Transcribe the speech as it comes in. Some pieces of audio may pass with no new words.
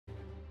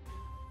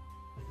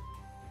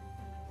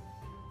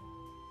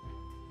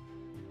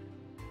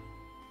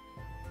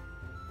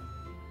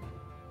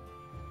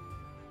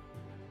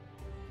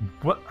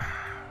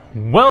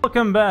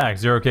Welcome back,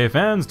 0K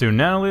fans, to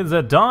Nanolids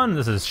at Dawn.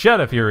 This is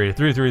Shadow Fury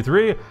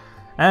 333,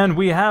 and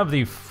we have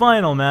the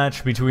final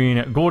match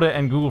between Godde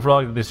and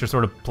GoogleFrog. This just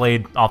sort of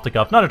played off the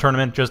cuff, not a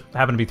tournament, just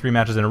happened to be 3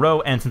 matches in a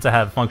row, and since I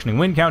have functioning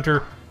win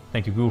counter,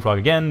 thank you GoogleFrog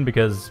again,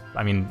 because,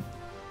 I mean,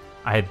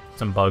 I had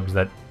some bugs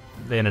that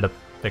they ended up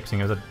fixing.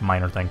 It was a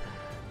minor thing.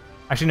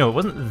 Actually, no, it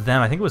wasn't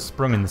them. I think it was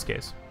Sprung in this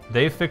case.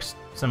 They fixed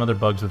some other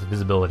bugs with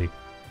visibility.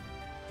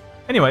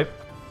 Anyway,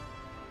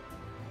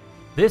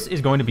 this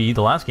is going to be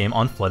the last game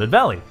on Flooded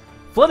Valley.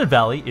 Flooded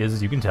Valley is,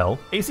 as you can tell,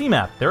 a sea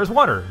map. There is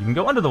water. You can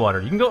go under the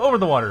water. You can go over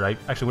the water. I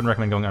actually wouldn't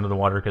recommend going under the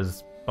water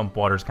because bump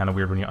water is kind of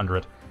weird when you're under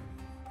it.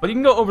 But you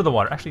can go over the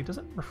water. Actually, does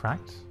it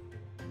refract?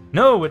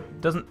 No,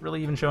 it doesn't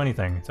really even show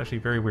anything. It's actually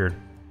very weird.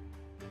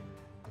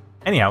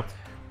 Anyhow,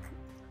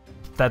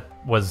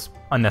 that was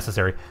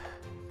unnecessary.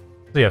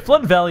 So yeah,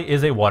 Flooded Valley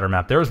is a water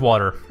map. There is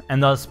water,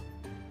 and thus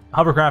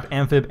Hovercraft,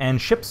 Amphib,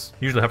 and ships,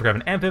 usually Hovercraft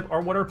and Amphib,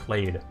 are what are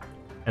played.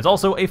 It's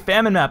also a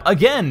famine map,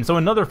 again! So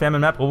another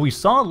famine map. Well, we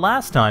saw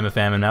last time a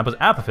famine map was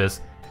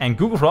Amphibious, and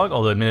GoogleFrog,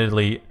 although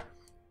admittedly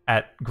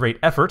at great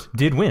effort,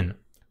 did win.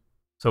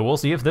 So we'll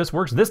see if this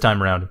works this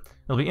time around.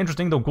 It'll be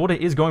interesting, though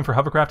Godde is going for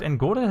Hovercraft, and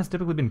Godde has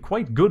typically been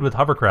quite good with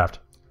Hovercraft.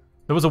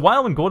 There was a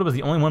while when Godde was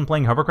the only one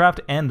playing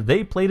Hovercraft, and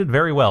they played it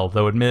very well,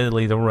 though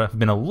admittedly there have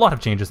been a lot of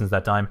changes since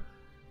that time.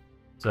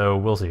 So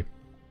we'll see.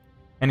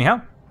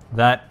 Anyhow,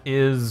 that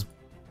is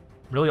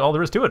really all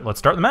there is to it. Let's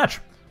start the match.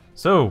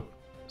 So,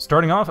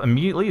 starting off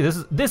immediately,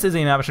 this is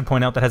a map I should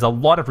point out that has a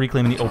lot of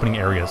reclaim in the opening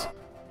areas.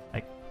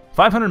 Like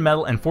 500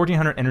 metal and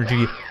 1400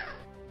 energy.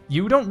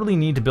 You don't really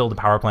need to build a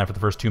power plant for the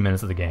first 2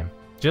 minutes of the game.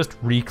 Just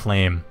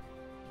reclaim.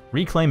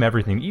 Reclaim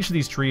everything. Each of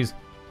these trees,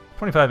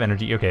 25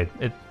 energy. Okay,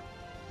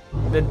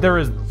 there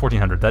is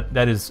 1400.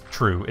 That is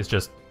true. It's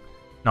just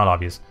not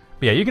obvious.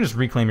 But yeah, you can just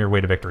reclaim your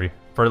way to victory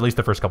for at least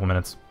the first couple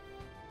minutes.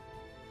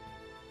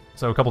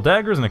 So a couple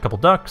daggers and a couple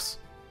ducks.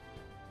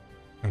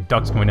 And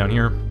ducks going down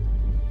here.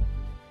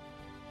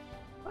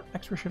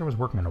 X-ray shader was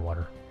working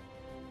underwater.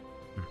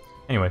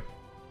 Anyway.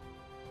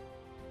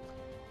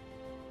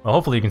 Well,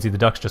 hopefully you can see the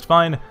ducks just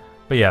fine.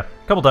 But yeah,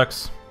 a couple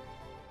ducks.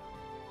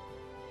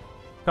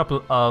 A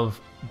couple of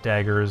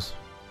daggers.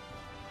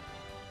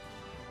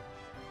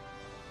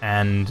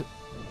 And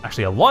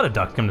actually a lot of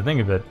ducks, come to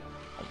think of it.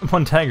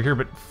 1 dagger here,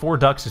 but 4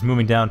 ducks just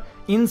moving down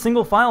in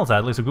single file,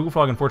 sadly. So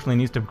GoogleFrog unfortunately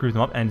needs to group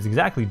them up, and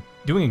is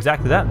doing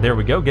exactly that. There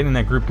we go, getting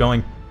that group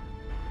going.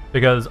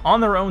 Because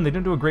on their own, they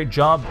didn't do a great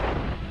job.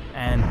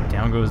 And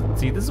down goes...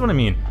 See, this is what I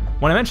mean.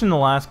 When I mentioned in the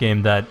last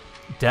game that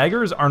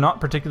daggers are not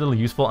particularly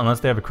useful unless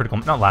they have a critical...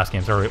 Not last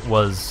game, sorry. It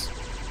was...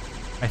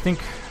 I think...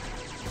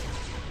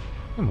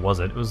 When was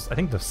it? It was, I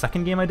think, the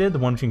second game I did, the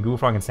one between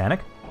GoogleFrog and Sanic,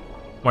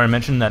 where I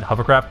mentioned that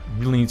Hovercraft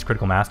really needs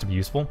critical mass to be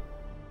useful.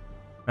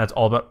 That's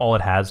all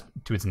it has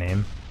to its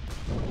name.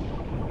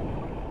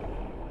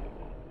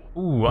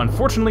 Ooh,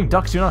 unfortunately,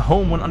 ducks do not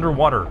home when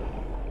underwater.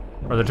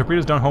 Or the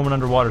torpedoes don't home when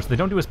underwater, so they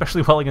don't do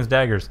especially well against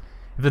daggers.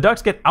 If the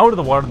ducks get out of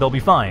the water, they'll be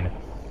fine.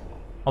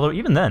 Although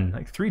even then,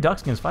 like 3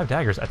 ducks against 5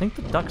 daggers, I think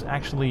the ducks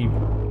actually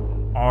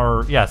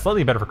are, yeah,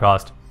 slightly better for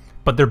cost,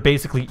 but they're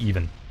basically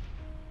even.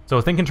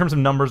 So think in terms of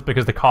numbers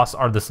because the costs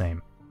are the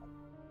same.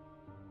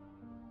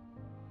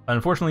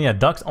 Unfortunately, yeah,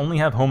 ducks only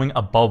have homing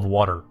above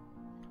water.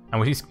 And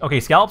we see, okay,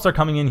 scallops are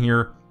coming in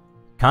here.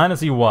 Kind of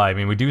see why. I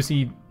mean, we do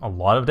see a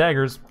lot of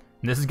daggers.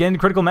 This is getting to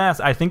critical mass.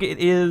 I think it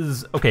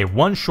is, okay,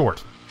 1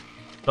 short.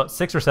 About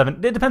 6 or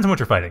 7. It depends on what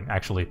you're fighting,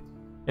 actually.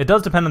 It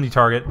does depend on the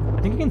target.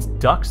 I think against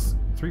ducks,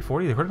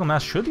 340, the critical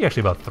mass should be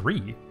actually about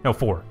 3. No,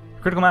 4.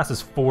 Critical mass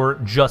is 4,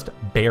 just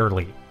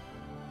barely.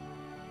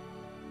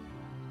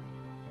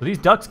 So these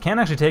ducks can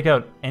actually take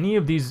out any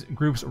of these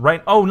groups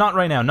right... Oh, not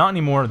right now. Not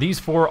anymore. These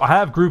 4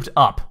 have grouped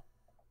up.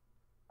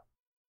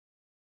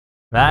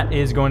 That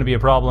is going to be a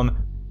problem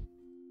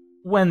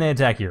when they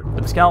attack here.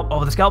 But the scallop...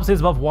 Oh, the scallop stays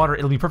above water.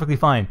 It'll be perfectly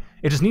fine.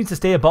 It just needs to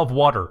stay above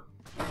water.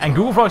 And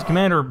GoogleFrog's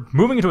commander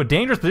moving into a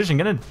dangerous position,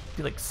 gonna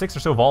be like 6 or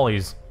so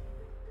volleys.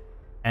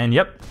 And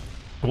yep,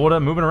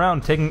 Godde moving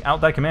around, taking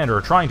out that commander,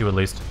 or trying to at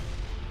least.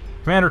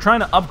 Commander trying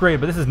to upgrade,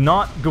 but this is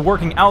not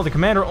working out. The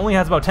commander only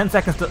has about 10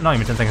 seconds to, not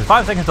even 10 seconds,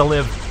 5 seconds to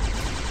live.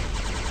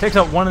 Takes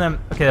out one of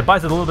them. Okay, that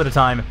buys it a little bit of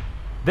time.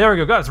 There we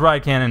go, got its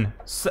riot cannon.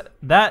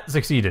 That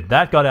succeeded,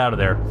 that got out of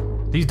there.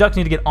 These ducks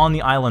need to get on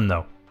the island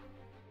though.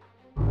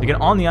 They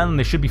get on the island,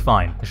 they should be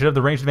fine. They should have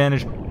the range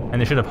advantage, and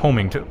they should have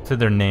homing to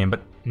their name.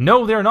 But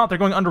no, they're not. They're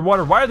going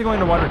underwater. Why are they going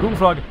underwater?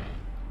 GoogleFrog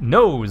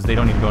knows they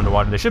don't need to go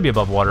underwater. They should be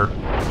above water.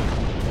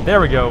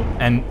 There we go.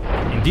 And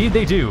indeed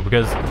they do,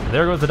 because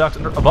there goes the ducks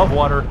above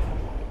water.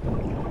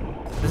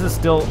 This is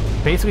still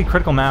basically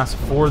critical mass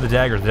for the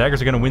daggers. The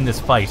daggers are going to win this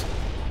fight.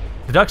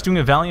 The ducks doing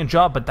a valiant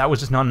job, but that was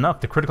just not enough.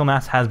 The critical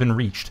mass has been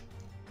reached.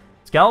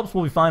 Scallops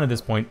will be fine at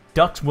this point.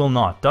 Ducks will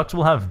not. Ducks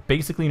will have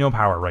basically no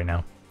power right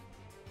now.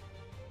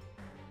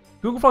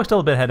 GoogleFrog's still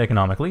a bit ahead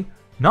economically.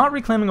 Not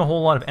reclaiming a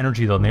whole lot of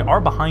energy, though, and they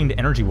are behind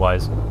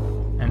energy-wise.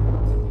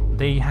 And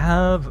they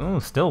have,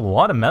 still a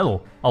lot of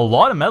metal. A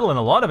lot of metal and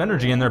a lot of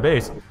energy in their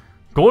base.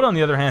 Godde, on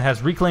the other hand,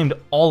 has reclaimed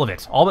all of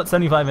it. All but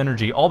 75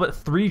 energy, all but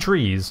 3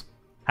 trees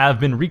have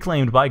been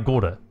reclaimed by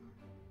Godde.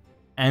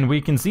 And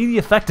we can see the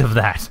effect of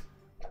that.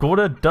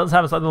 Godde does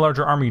have a slightly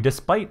larger army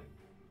despite...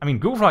 I mean,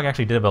 GoogleFrog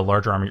actually did have a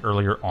larger army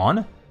earlier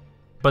on,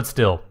 but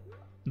still,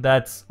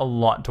 that's a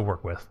lot to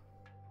work with.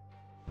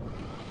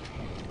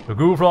 So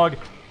GoogleFrog,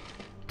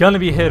 gonna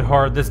be hit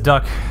hard. This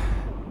duck,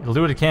 it'll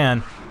do what it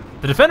can.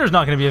 The defender's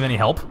not gonna be of any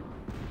help,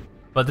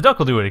 but the duck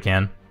will do what it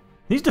can.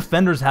 These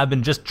defenders have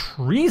been just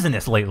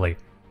treasonous lately.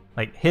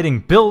 Like,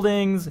 hitting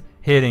buildings,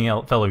 hitting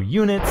fellow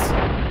units,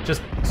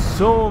 just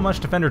so much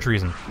defender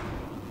treason.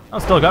 Oh,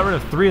 still got rid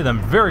of 3 of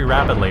them very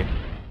rapidly.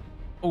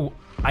 Oh,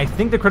 I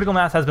think the critical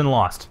mass has been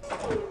lost.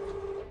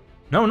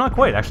 No, not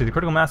quite. Actually, the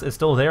critical mass is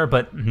still there,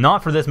 but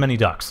not for this many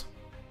ducks.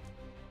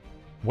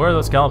 Where are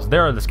those scallops?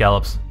 There are the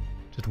scallops.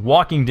 Just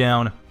walking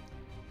down.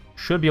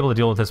 Should be able to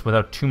deal with this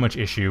without too much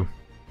issue.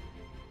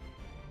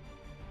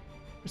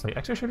 Just like,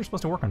 Excavator's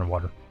supposed to work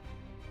underwater.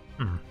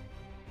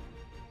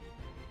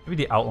 Maybe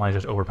the outline is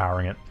just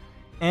overpowering it.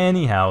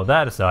 Anyhow,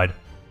 that aside.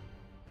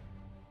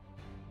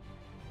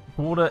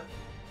 Godde...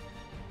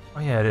 Oh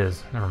yeah, it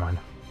is. Never mind.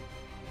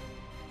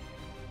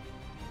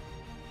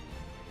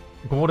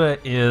 Godde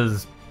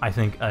is, I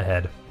think,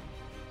 ahead.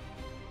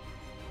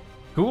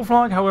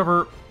 GoogleFrog,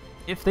 however,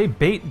 if they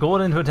bait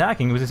Godde into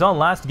attacking, because we saw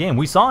last game,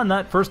 we saw in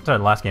that first game,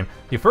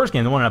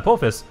 the one in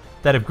Apophis,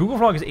 that if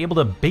GoogleFrog is able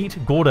to bait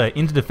Godde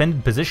into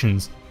defended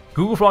positions,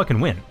 GoogleFrog can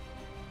win.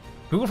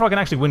 GoogleFrog can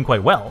actually win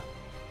quite well.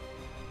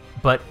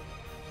 But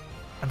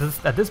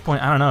at this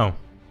point, I don't know.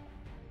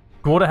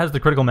 Godde has the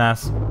critical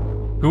mass.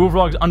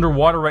 GoogleFrog's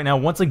underwater right now,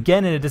 once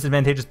again in a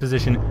disadvantageous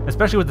position,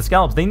 especially with the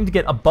scallops. They need to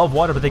get above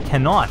water, but they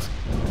cannot.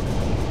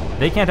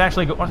 They can't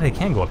actually go... Oh, they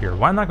can go up here.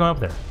 Why am I not going up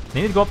there?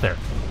 They need to go up there.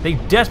 They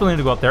desperately need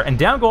to go up there. And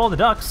down go all the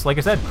ducks. Like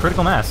I said,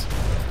 critical mass.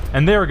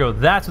 And there we go.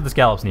 That's what the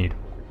scallops need.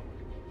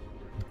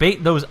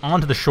 Bait those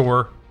onto the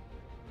shore.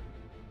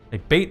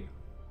 Like, bait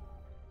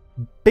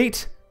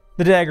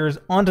the daggers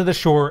onto the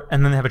shore,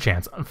 and then they have a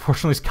chance.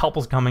 Unfortunately,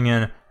 scalpels coming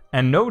in,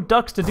 and no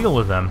ducks to deal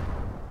with them.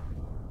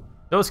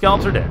 Those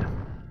scallops are dead.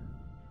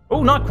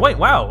 Oh, not quite.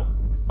 Wow.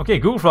 Okay,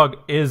 GoogleFrog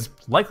is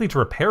likely to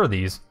repair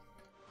these.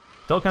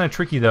 Still kind of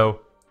tricky, though.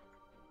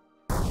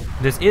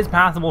 This is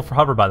passable for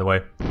hover, by the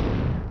way.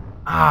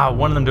 Ah,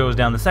 one of them goes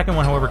down. The second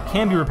one, however,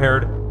 can be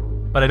repaired,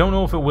 but I don't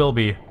know if it will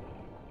be.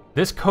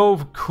 This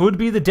cove could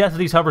be the death of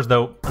these hovers,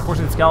 though.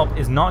 Unfortunately, the scallop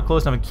is not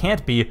close enough. It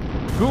can't be.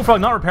 GoogleFrog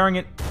not repairing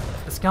it.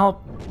 The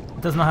scallop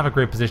does not have a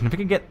great position.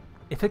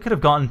 If it could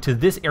have gotten to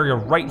this area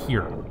right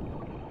here,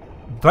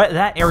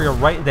 that area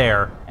right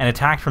there, and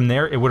attacked from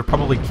there, it would have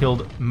probably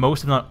killed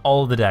most, if not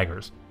all, of the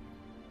daggers.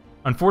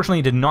 Unfortunately,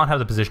 it did not have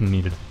the position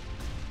needed.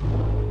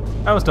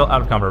 That was still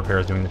out of combat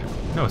repairs doing the...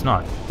 No, it's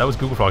not. That was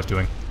GoogleFrog's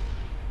doing.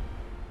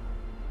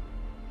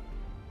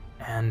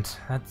 And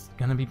that's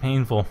gonna be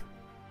painful.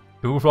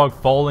 GoogleFrog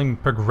falling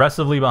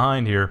progressively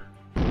behind here.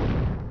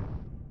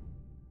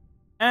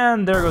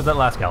 And there goes that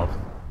last scallop.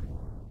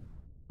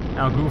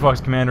 Now GoogleFrog's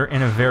commander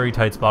in a very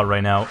tight spot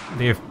right now.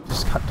 They've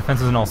just got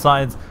defenses on all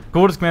sides.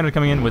 Godde's commander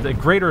coming in with a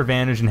greater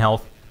advantage in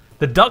health.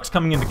 The ducks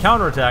coming in to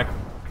counterattack.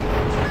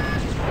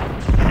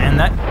 And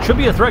that should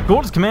be a threat.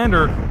 Godde's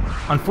commander,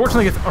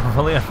 unfortunately for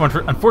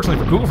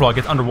GoogleFrog,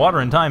 gets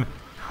underwater in time.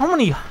 How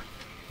many?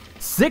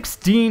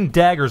 16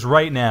 daggers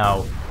right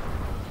now.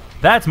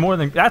 That's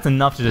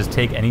enough to just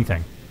take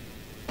anything.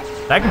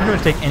 That can pretty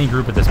much take any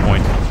group at this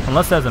point,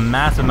 unless it has a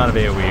massive amount of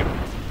AoE.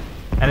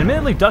 And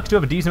admittedly, ducks do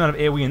have a decent amount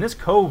of AoE, and this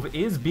cove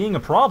is being a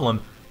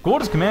problem.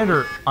 Godde's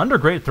commander under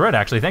great threat,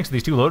 actually, thanks to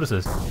these 2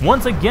 Lotuses.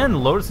 Once again,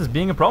 Lotuses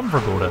being a problem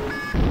for Godde.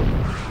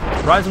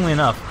 Surprisingly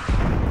enough.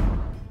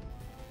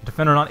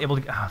 Defender not able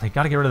to... Oh, they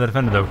gotta get rid of the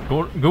defender, though.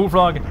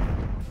 GoogleFrog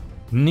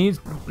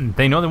needs...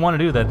 They know they want to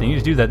do that. They need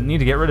to do that. They need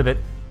to get rid of it.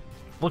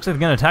 Looks like they're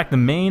going to attack the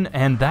main,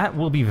 and that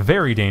will be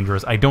very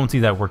dangerous. I don't see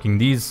that working.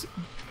 These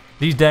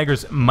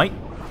daggers might...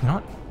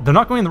 They're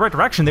not going in the right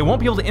direction. They won't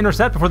be able to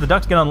intercept before the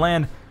ducks get on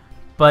land.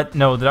 But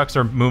no, the ducks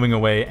are moving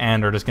away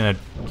and are just going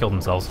to kill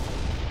themselves.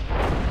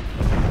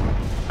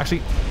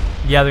 Actually,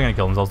 yeah, they're going to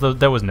kill themselves.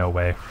 There was no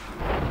way.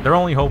 Their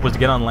only hope was to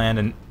get on land,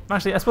 and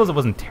actually, I suppose it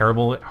wasn't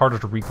terrible. Harder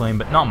to reclaim,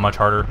 but not much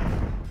harder.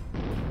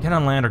 Get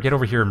on land or get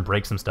over here and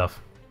break some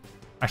stuff.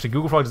 Actually,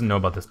 GoogleFrog doesn't know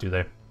about this, do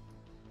they?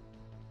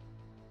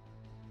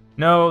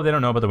 No, they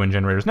don't know about the wind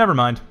generators. Never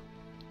mind.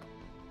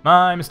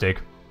 My mistake.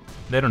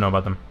 They don't know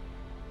about them.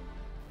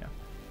 Yeah.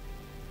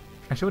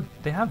 Actually,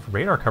 they have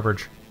radar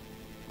coverage.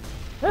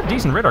 They have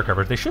decent radar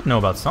coverage. They should know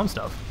about some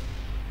stuff.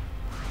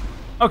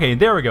 Okay,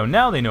 there we go.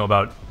 Now they know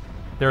about...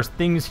 There's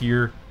things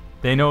here.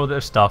 They know their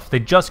stuff. They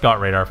just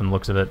got radar from the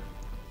looks of it.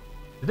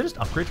 Did they just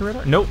upgrade to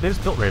radar? Nope, they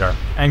just built radar.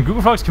 And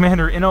GoogleFrog's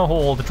commander in a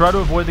hole to try to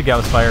avoid the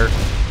Gauss fire.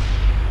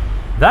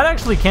 That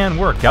actually can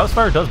work. Gauss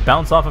fire does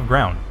bounce off of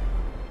ground.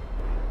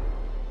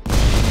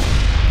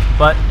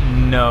 But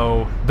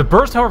no. The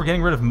burst, however,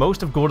 getting rid of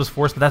most of Godde's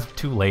force, but that's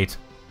too late.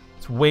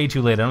 It's way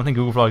too late. I don't think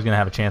GoogleFrog is going to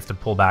have a chance to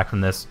pull back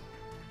from this.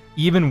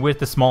 Even with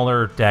the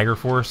smaller dagger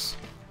force.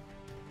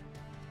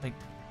 Like,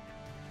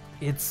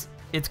 it's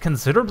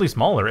considerably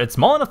smaller. It's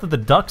small enough that the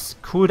ducks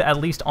could, at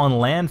least on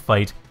land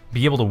fight,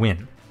 be able to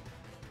win.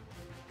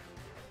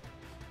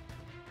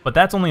 But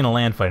that's only in a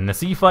land fight. In a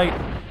sea fight,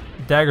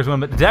 Daggers win,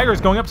 but the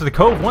Daggers going up to the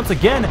cove once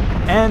again,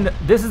 and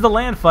this is the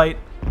land fight.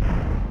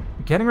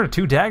 Getting rid of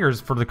 2 Daggers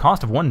for the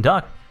cost of 1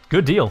 duck.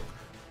 Good deal.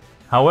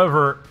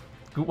 However,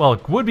 well,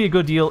 it would be a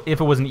good deal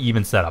if it was an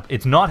even setup.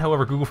 It's not,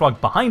 however.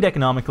 GoogleFrog behind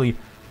economically,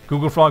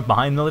 GoogleFrog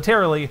behind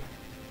militarily,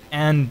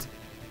 and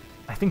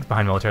I think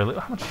behind militarily.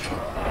 How much?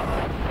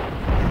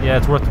 Yeah,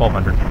 it's worth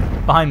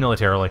 1,200. Behind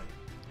militarily.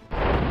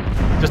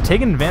 Just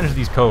taking advantage of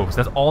these coves.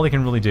 That's all they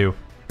can really do.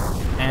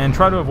 And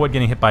try to avoid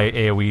getting hit by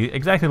AoE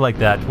exactly like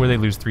that, where they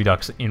lose 3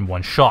 ducks in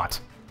 1 shot.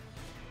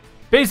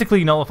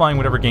 Basically nullifying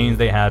whatever gains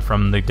they had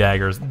from the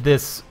Daggers.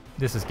 This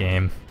is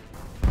game.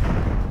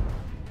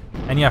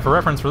 And yeah, for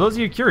reference, for those of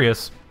you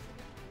curious...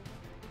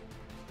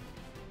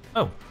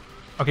 Oh.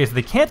 Okay, so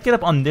they can't get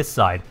up on this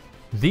side.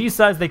 These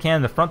sides they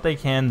can, the front they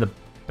can, the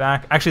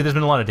back... Actually, there's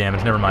been a lot of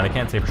damage. Never mind, I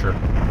can't say for sure.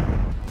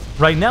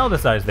 Right now, the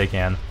sides they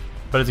can.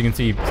 But as you can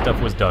see,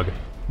 stuff was dug.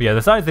 But yeah,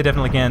 the sides they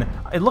definitely can.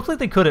 It looked like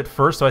they could at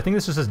first, so I think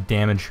this is just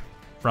damage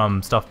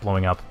from stuff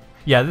blowing up.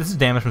 Yeah, this is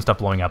damage from stuff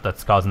blowing up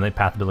that's causing the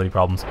pathability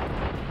problems.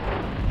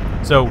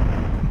 So,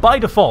 by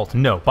default,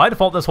 no. By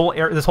default, this whole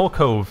area, this whole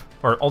cove,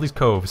 or all these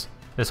coves,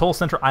 this whole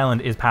center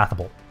island is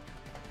pathable.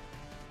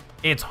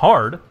 It's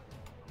hard.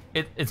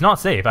 It's not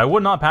safe. I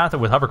would not path it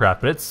with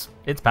Hovercraft, but it's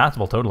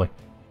pathable totally.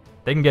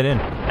 They can get in,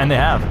 and they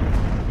have.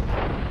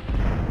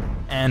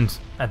 And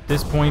at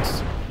this point,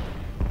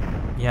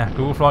 yeah,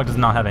 GoogleFrog does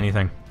not have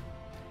anything.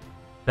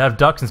 They have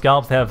ducks and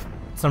scallops. They have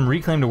some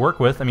reclaim to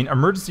work with. I mean,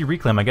 emergency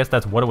reclaim, I guess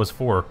that's what it was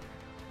for.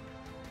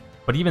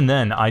 But even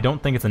then, I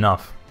don't think it's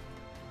enough.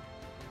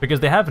 Because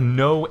they have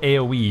no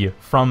AoE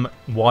from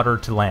water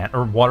to land,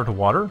 or water to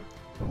water.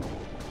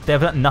 They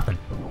have nothing.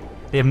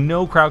 They have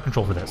no crowd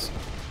control for this.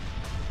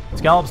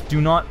 Scallops do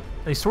not...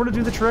 They sort of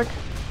do the trick,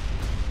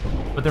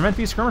 but they're meant to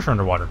be a skirmisher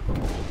underwater.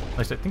 At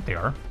least I think they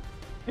are.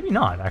 Maybe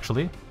not,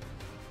 actually.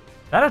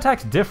 That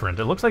attack's different.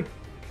 It looks like...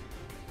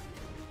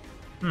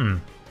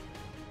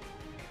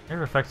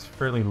 Air effect's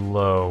fairly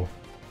low.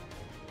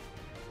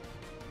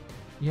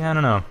 Yeah, I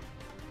don't know.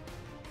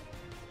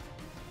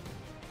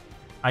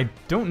 I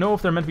don't know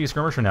if they're meant to be a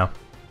skirmisher now.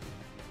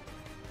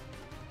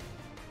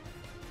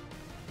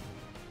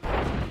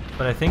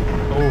 But I think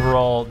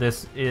overall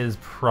this is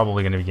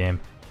probably going to be game.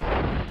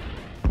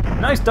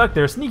 Nice duck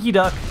there, sneaky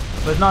duck,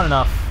 but not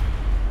enough.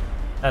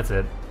 That's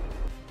it.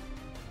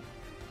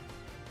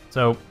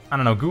 So, I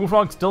don't know,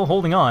 GoogleFrog's still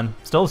holding on,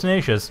 still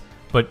tenacious,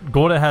 but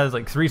Godde has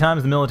like 3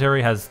 times the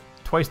military, has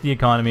twice the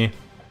economy,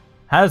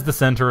 has the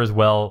center as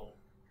well,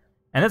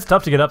 and it's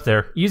tough to get up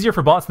there. Easier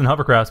for bots than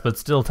Hovercrafts, but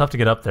still tough to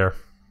get up there.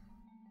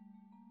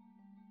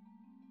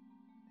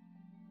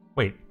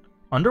 Wait,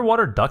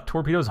 underwater duck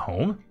torpedoes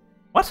home?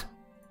 What?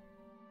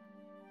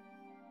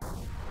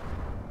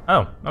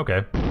 Oh,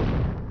 okay.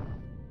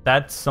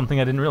 That's something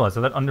I didn't realize.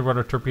 So that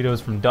underwater torpedoes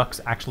from ducks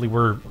actually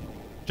were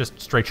just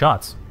straight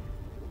shots.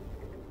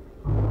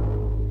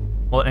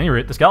 Well, at any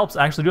rate, the scallops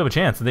actually do have a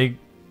chance. They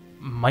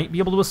might be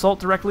able to assault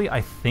directly,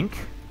 I think.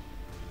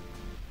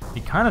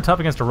 Be kind of tough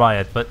against a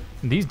riot, but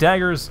these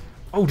daggers...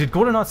 Oh, did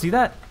Godde not see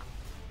that?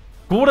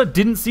 Godde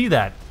didn't see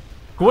that.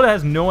 Godde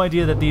has no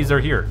idea that these are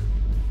here.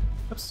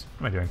 Oops,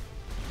 what am I doing?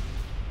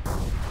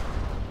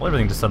 Well,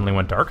 everything just suddenly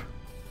went dark.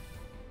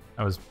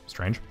 That was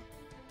strange.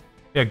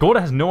 Yeah, Godde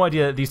has no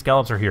idea that these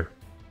scallops are here.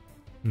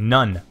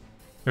 None.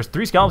 There's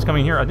 3 scallops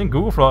coming here. I think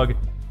GoogleFrog...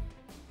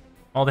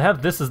 Well, they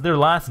have this as their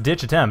last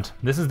ditch attempt.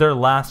 This is their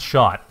last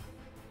shot.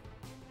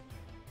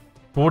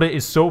 Godde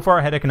is so far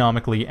ahead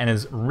economically and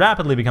is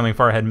rapidly becoming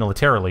far ahead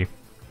militarily.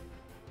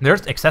 They're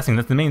just accessing.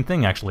 That's the main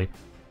thing, actually.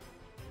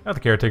 Not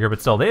the caretaker, but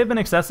still. They have been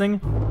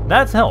accessing.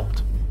 That's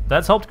helped.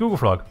 That's helped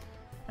GoogleFrog.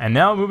 And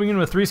now moving in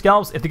with 3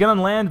 scallops. If they get on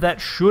land, that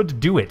should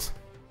do it.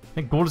 I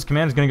think Godde's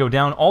command is going to go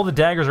down. All the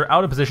daggers are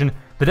out of position.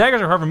 The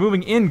daggers are, however,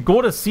 moving in.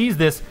 Godde sees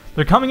this.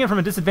 They're coming in from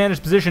a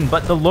disadvantaged position,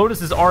 but the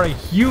lotuses are a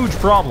huge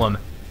problem.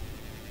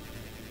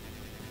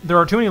 There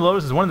are too many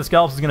lotuses. One of the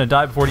scallops is going to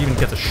die before it even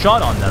gets a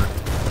shot on them.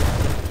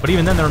 But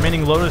even then, the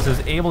remaining lotus is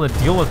able to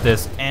deal with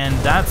this, and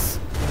that's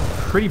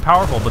pretty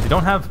powerful. But they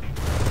don't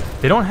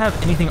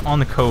have anything on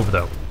the cove,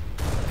 though.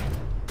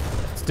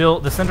 Still,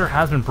 the center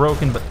has been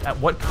broken, but at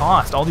what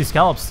cost? All these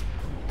scallops,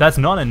 that's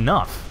not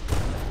enough.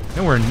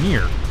 Nowhere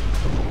near.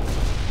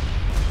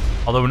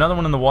 Although another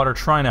one in the water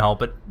trying to help,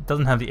 but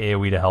doesn't have the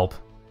AoE to help.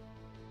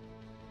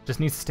 Just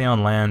needs to stay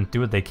on land,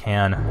 do what they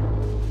can.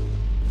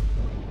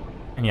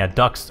 And yeah,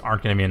 ducks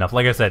aren't going to be enough.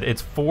 Like I said,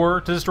 it's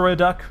 4 to destroy a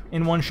duck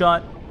in 1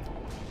 shot,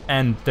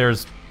 and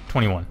there's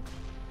 21.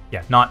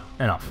 Yeah, not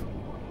enough.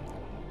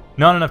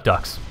 Not enough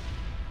ducks.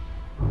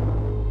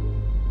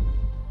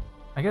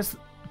 I guess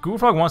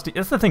GoogleFrog wants to...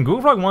 That's the thing,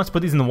 GoogleFrog wants to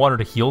put these in the water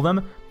to heal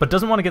them, but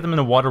doesn't want to get them in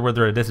the water where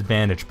they're at a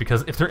disadvantage,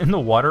 because if they're in the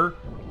water,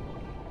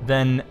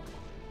 then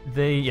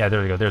they... Yeah,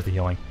 there we go, there's the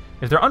healing.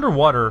 If they're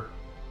underwater,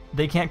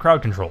 they can't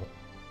crowd control.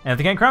 And if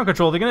they can't crowd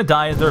control, they're going to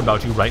die as they're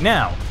about to right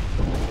now.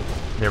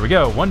 There we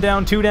go. 1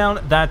 down, 2 down.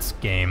 That's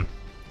game.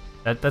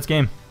 That's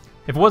game.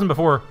 If it wasn't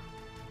before,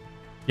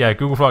 yeah,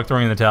 GoogleFrog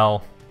throwing in the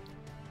towel.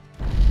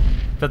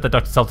 Set the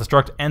duck to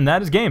self-destruct, and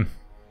that is game.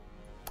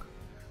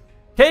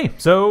 Okay,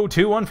 so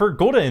 2-1 for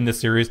Godde in this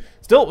series.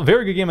 Still a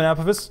very good game in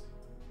Amphibious.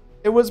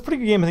 It was a pretty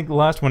good game, I think, the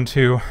last one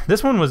too.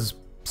 This one was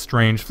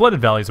strange. Flooded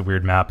Valley is a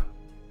weird map.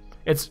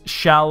 It's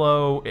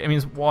shallow. I mean,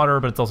 it's water,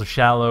 but it's also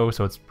shallow,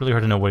 so it's really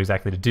hard to know what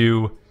exactly to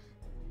do.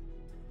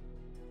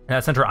 And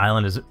that center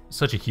island is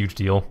such a huge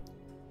deal.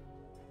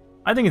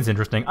 I think it's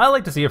interesting. I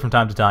like to see it from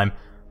time to time,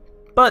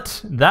 but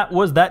that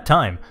was that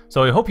time.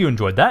 So I hope you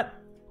enjoyed that,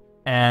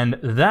 and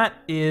that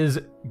is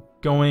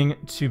going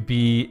to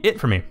be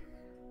it for me.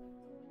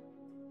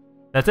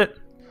 That's it.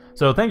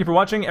 So thank you for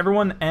watching,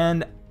 everyone,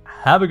 and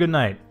have a good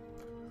night.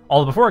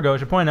 Although before I go, I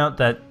should point out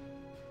that,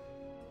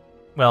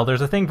 well,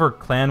 there's a thing for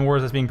clan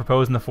wars that's being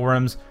proposed in the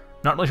forums.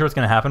 Not really sure what's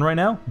going to happen right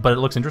now, but it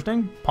looks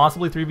interesting.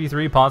 Possibly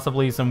 3v3,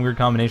 possibly some weird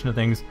combination of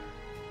things.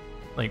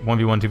 Like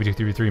 1v1, 2v2,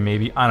 3v3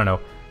 maybe. I don't know.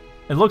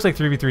 It looks like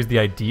 3v3 is the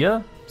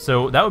idea,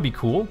 so that would be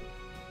cool.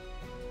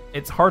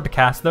 It's hard to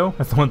cast, though.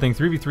 That's the one thing.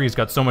 3v3 has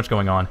got so much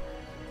going on.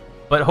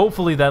 But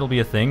hopefully that'll be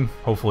a thing.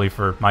 Hopefully,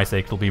 for my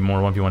sake, it'll be more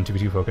 1v1,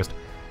 2v2 focused.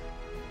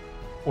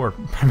 Or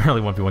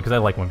primarily 1v1, because I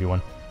like 1v1.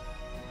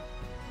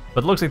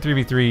 But it looks like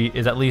 3v3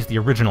 is at least the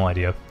original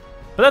idea.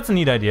 But that's a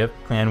neat idea,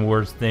 clan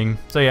wars thing.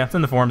 So yeah, it's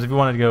in the forums. If you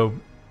wanted to go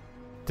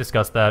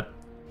discuss that,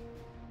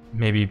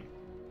 maybe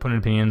put in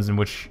opinions in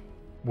which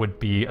would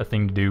be a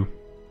thing to do.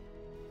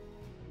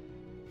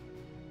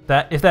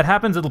 If that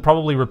happens, it'll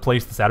probably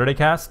replace the Saturday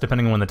cast,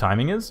 depending on when the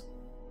timing is.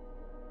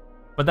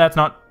 But that's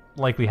not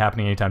likely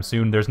happening anytime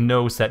soon. There's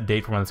no set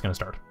date for when it's going to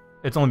start.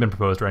 It's only been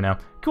proposed right now.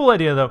 Cool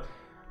idea, though.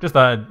 Just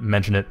thought I'd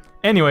mention it.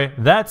 Anyway,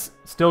 that's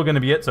still going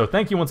to be it. So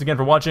thank you once again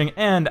for watching,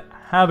 and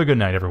have a good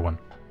night, everyone.